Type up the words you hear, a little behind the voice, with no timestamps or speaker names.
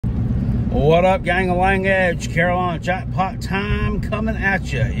What up, gang of Lang Edge? Carolina jackpot time coming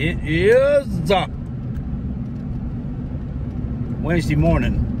at you. It is Wednesday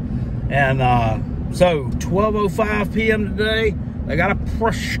morning, and so 12:05 p.m. today. They got a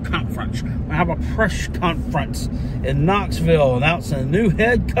press conference. I have a press conference in Knoxville announcing a new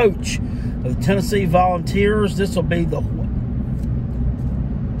head coach of the Tennessee Volunteers. This will be the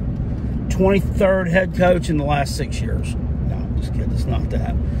 23rd head coach in the last 6 years. No, I'm just kidding. It's not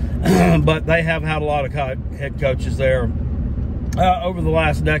that. But they have had a lot of head coaches there over the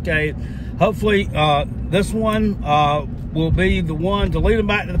last decade. Hopefully, this one will be the one to lead them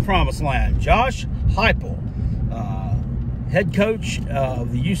back to the promised land. Josh Heupel, head coach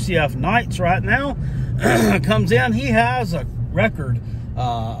of the UCF Knights right now, comes in. He has a record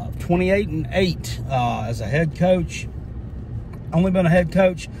of 28-8 as a head coach. Only been a head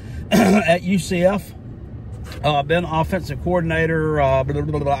coach at UCF. Been offensive coordinator, I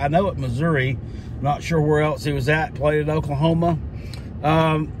know at Missouri. Not sure where else he was at. Played at Oklahoma.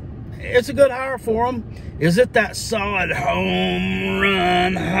 It's a good hire for him. Is it that solid home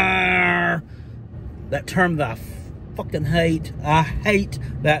run hire? That term that I fucking hate. I hate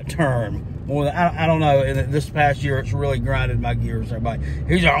that term. More than, I don't know. In this past year, it's really grinded my gears. Everybody,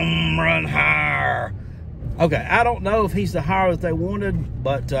 he's a home run hire. Okay, I don't know if he's the hire that they wanted,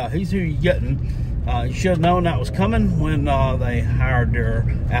 but he's who you're getting. You should have known that was coming when they hired their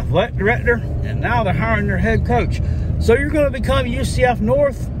athletic director, and now they're hiring their head coach. So you're going to become UCF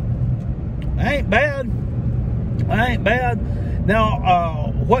North. Ain't bad. Ain't bad.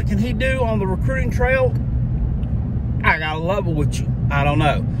 Now, what can he do on the recruiting trail? I got to level with you. I don't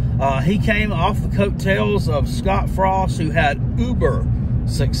know. He came off the coattails of Scott Frost, who had uber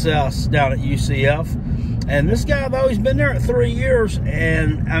success down at UCF. And this guy, though, he's been there at 3 years,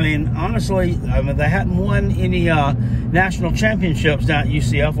 and I mean, honestly, they hadn't won any national championships down at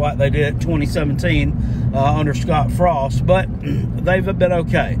UCF like they did 2017 under Scott Frost, but they've been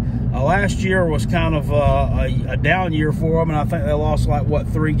okay. Last year was kind of a down year for them, and I think they lost like, what,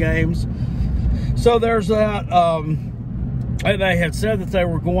 3 games? So there's that. They had said that they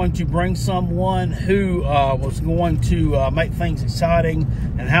were going to bring someone who was going to make things exciting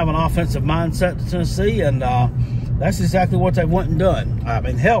and have an offensive mindset to Tennessee, and that's exactly what they went and done. I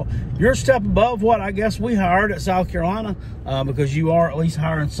mean, hell, you're a step above what I guess we hired at South Carolina, because you are at least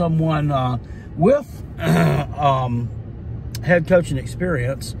hiring someone with head coaching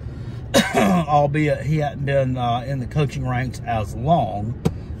experience, albeit he hadn't been in the coaching ranks as long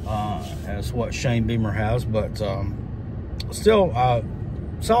as what Shane Beamer has, but still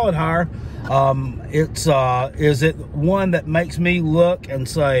solid hire. Is it one that makes me look and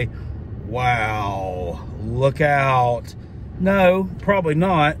say, wow, look out? No, probably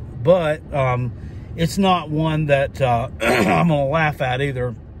not, but it's not one that I'm gonna laugh at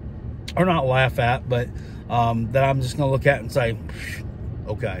either, or not laugh at, but that I'm just gonna look at and say,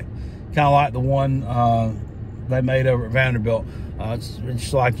 okay. Kind of like the one they made over at Vanderbilt. It's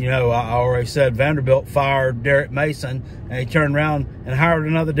just like, you know, I already said Vanderbilt fired Derek Mason, and he turned around and hired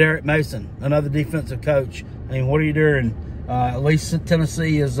another Derek Mason, another defensive coach. I mean, what are you doing? At least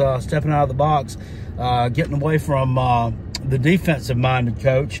Tennessee is stepping out of the box, getting away from the defensive-minded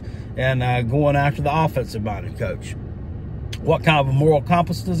coach and going after the offensive-minded coach. What kind of a moral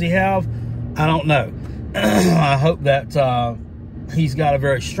compass does he have? I don't know. I hope that he's got a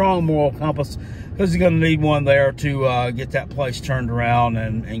very strong moral compass, because he's going to need one there to get that place turned around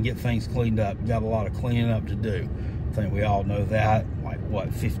and get things cleaned up. Got a lot of cleaning up to do. I think we all know that. Like,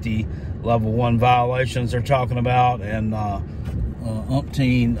 what, 50 level 1 violations they're talking about, and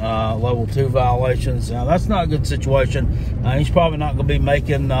umpteen level 2 violations. Now, that's not a good situation. He's probably not going to be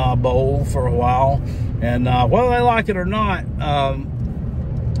making bowl for a while. And whether they like it or not,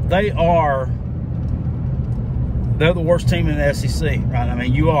 they're the worst team in the SEC, right? I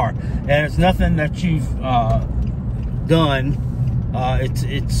mean, you are, and it's nothing that you've done.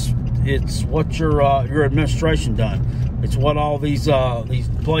 It's what your administration done. It's what all these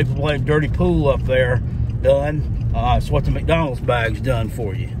playing dirty pool up there done. It's what the McDonald's bag's done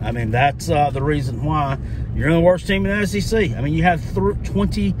for you. I mean, that's the reason why you're the worst team in the SEC. I mean, you had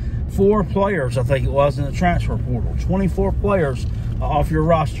 24 players, I think it was, in the transfer portal. 24 players off your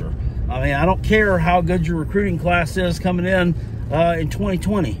roster. I mean, I don't care how good your recruiting class is coming in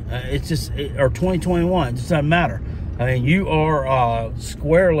 2020. It's just, or 2021. It just doesn't matter. I mean, you are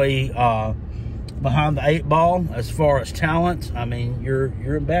squarely behind the 8 ball as far as talent. I mean,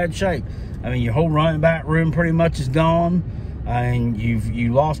 you're in bad shape. I mean, your whole running back room pretty much is gone. And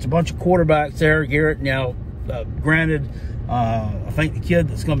you lost a bunch of quarterbacks there, Garrett. Now, granted, I think the kid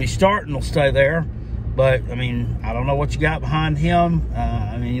that's going to be starting will stay there. But I mean, I don't know what you got behind him.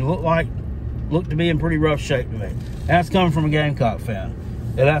 I mean, you look to be in pretty rough shape to me. That's coming from a Gamecock fan,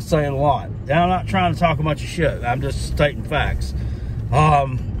 and that's saying a lot. And I'm not trying to talk a bunch of shit. I'm just stating facts.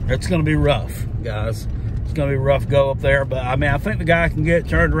 It's going to be rough, guys. It's going to be a rough go up there. But I mean, I think the guy can get it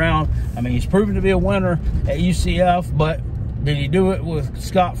turned around. I mean, he's proven to be a winner at UCF, but did he do it with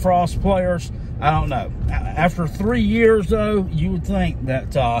Scott Frost players? I don't know. After 3 years, though, you would think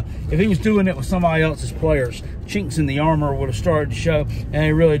that if he was doing it with somebody else's players, chinks in the armor would have started to show, and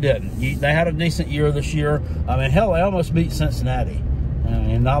he really didn't. They had a decent year this year. I mean, hell, they almost beat Cincinnati. I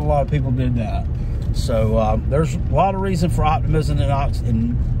mean, not a lot of people did that. So there's a lot of reason for optimism in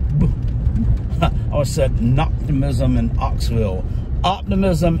I always said optimism in Oxville.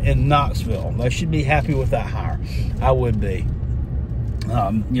 Optimism in Knoxville. They should be happy with that hire. I would be.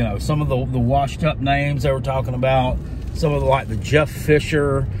 You know, some of the washed up names they were talking about, some of the Jeff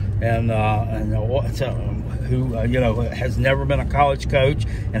Fisher and who you know, has never been a college coach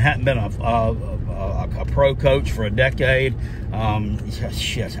and hadn't been a pro coach for a decade.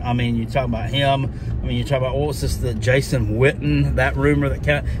 Shit. I mean, you talk about him. I mean, you talk about, what was this? The Jason Witten, that rumor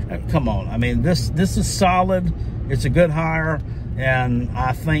that come on. I mean, this is solid. It's a good hire, and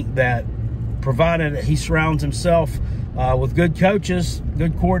I think that provided he surrounds himself with good coaches,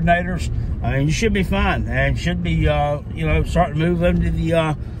 good coordinators, I mean, you should be fine, and should be, you know, starting to move into the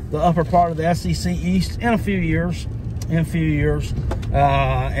upper part of the SEC East in a few years.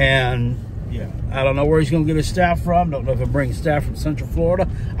 And yeah, I don't know where he's going to get his staff from. Don't know if he'll bring staff from Central Florida.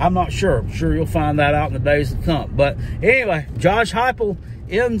 I'm not sure. I'm sure you'll find that out in the days to come. But anyway, Josh Heupel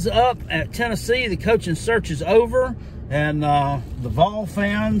ends up at Tennessee. The coaching search is over, and the Vol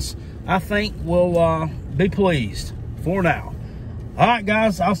fans, I think, will be pleased for now. All right,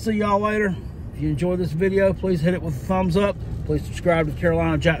 guys, I'll see y'all later. If you enjoyed this video, please hit it with a thumbs up. Please subscribe to the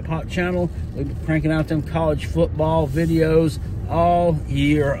Carolina Jackpot channel. We've been cranking out them college football videos all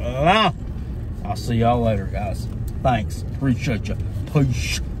year long. I'll see y'all later, guys. Thanks. Appreciate you.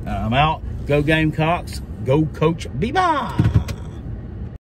 Peace. I'm out. Go Gamecocks. Go Coach. Be bye.